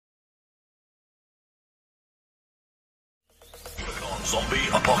Zombie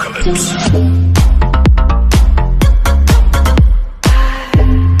apocalypse.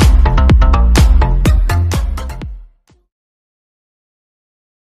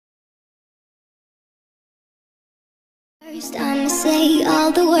 First I'ma say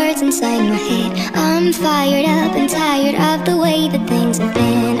all the words inside my head. I'm fired up and tired of the way that things have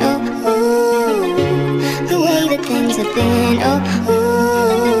been. Oh, ooh, the way that things have been. Oh, ooh.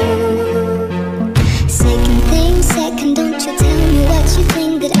 Second thing, second, don't you tell me what you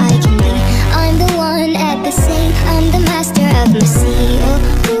think that I can be. I'm the one at the same, I'm the master of my sea.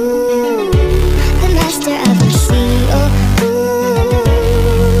 Oh, ooh, the master of my sea. Oh, ooh.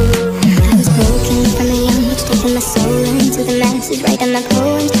 I was broken from a young age, taking my soul into the masses, writing my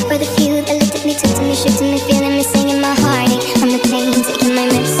poems for the few that looked at me, took to me, shook to me, feeling me, singing my heartache. From the pain, taking my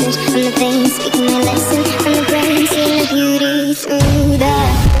message, from the vein, speaking my lesson, from the brain, seeing the beauty through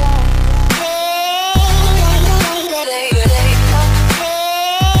the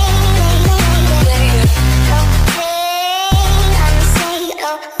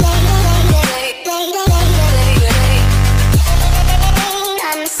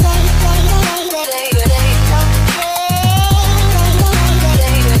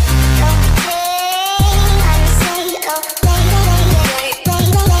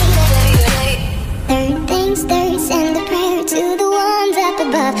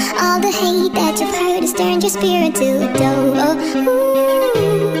your spirit to a dove. Oh,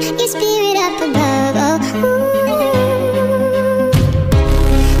 ooh, your spirit up above. Oh, ooh.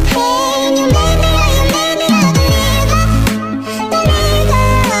 Hey, you made me out the river, the river.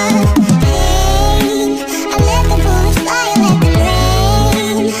 Hey, I let the bullets fly, I let them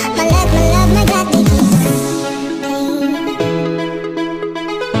rain. My love, my God, they keep pain.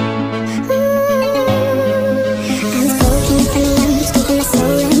 Ooh, I was broken from the young, taking my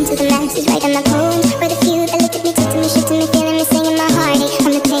soul into the masses, writing my poems.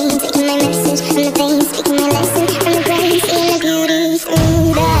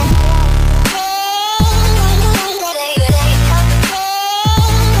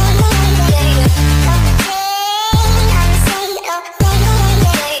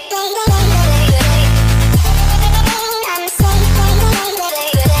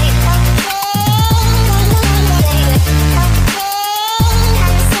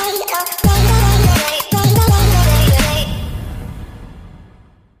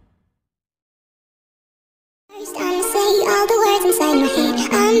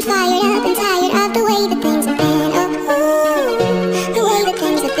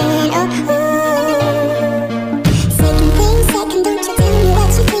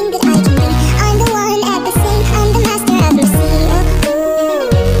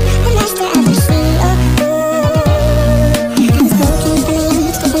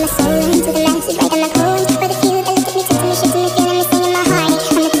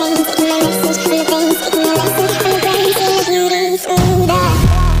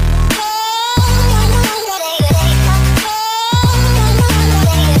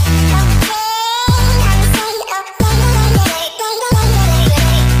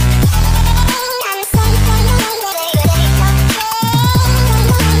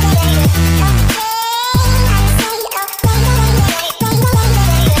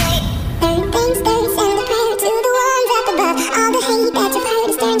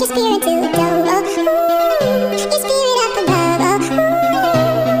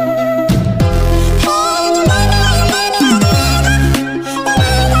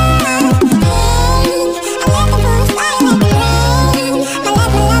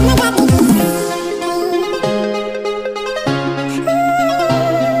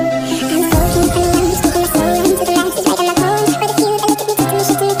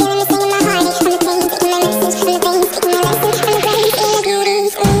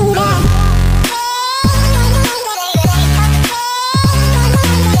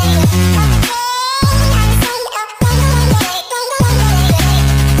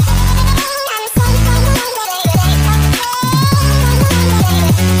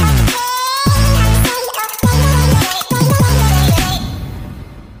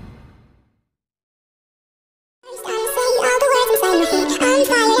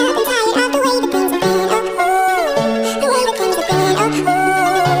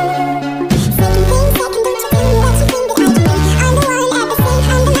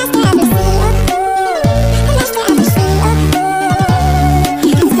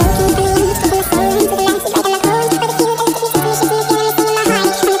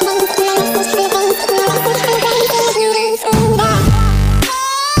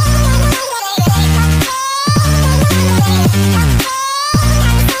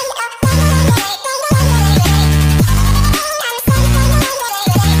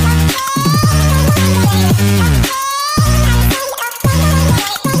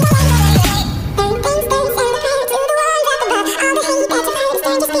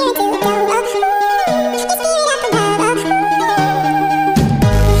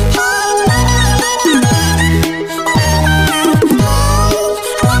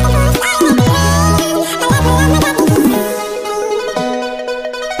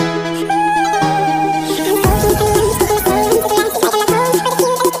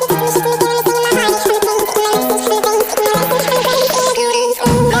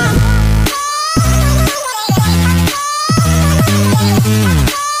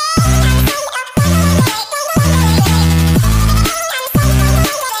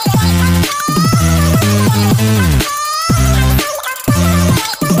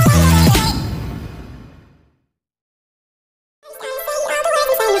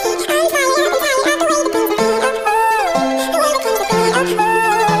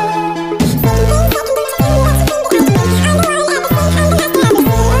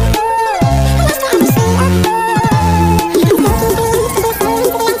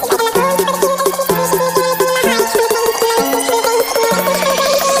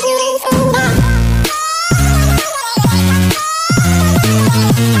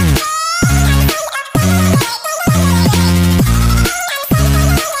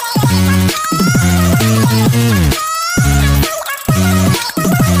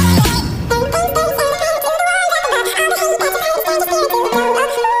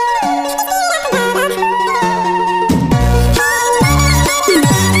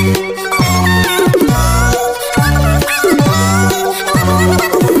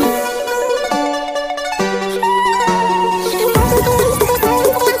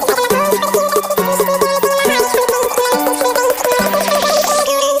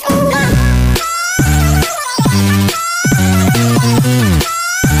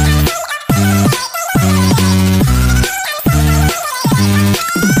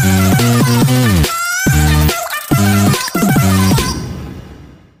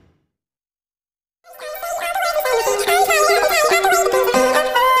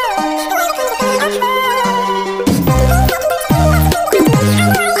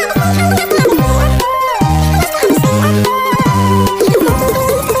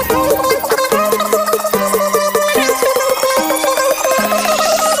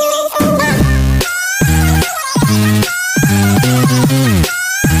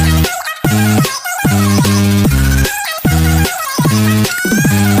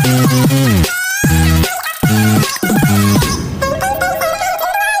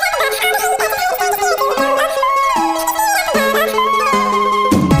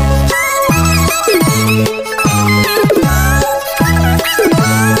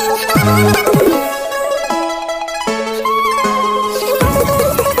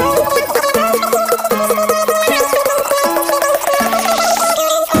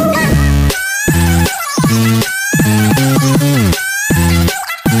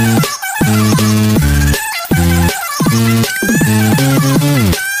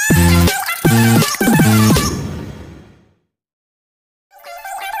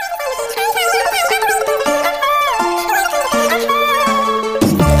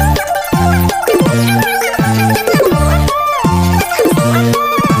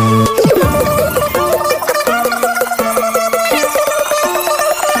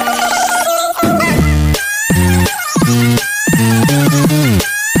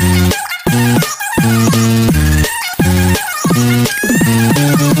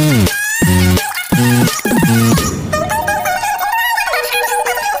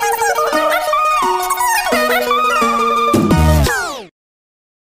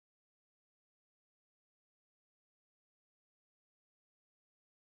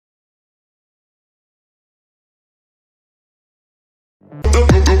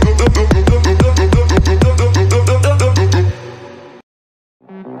 go.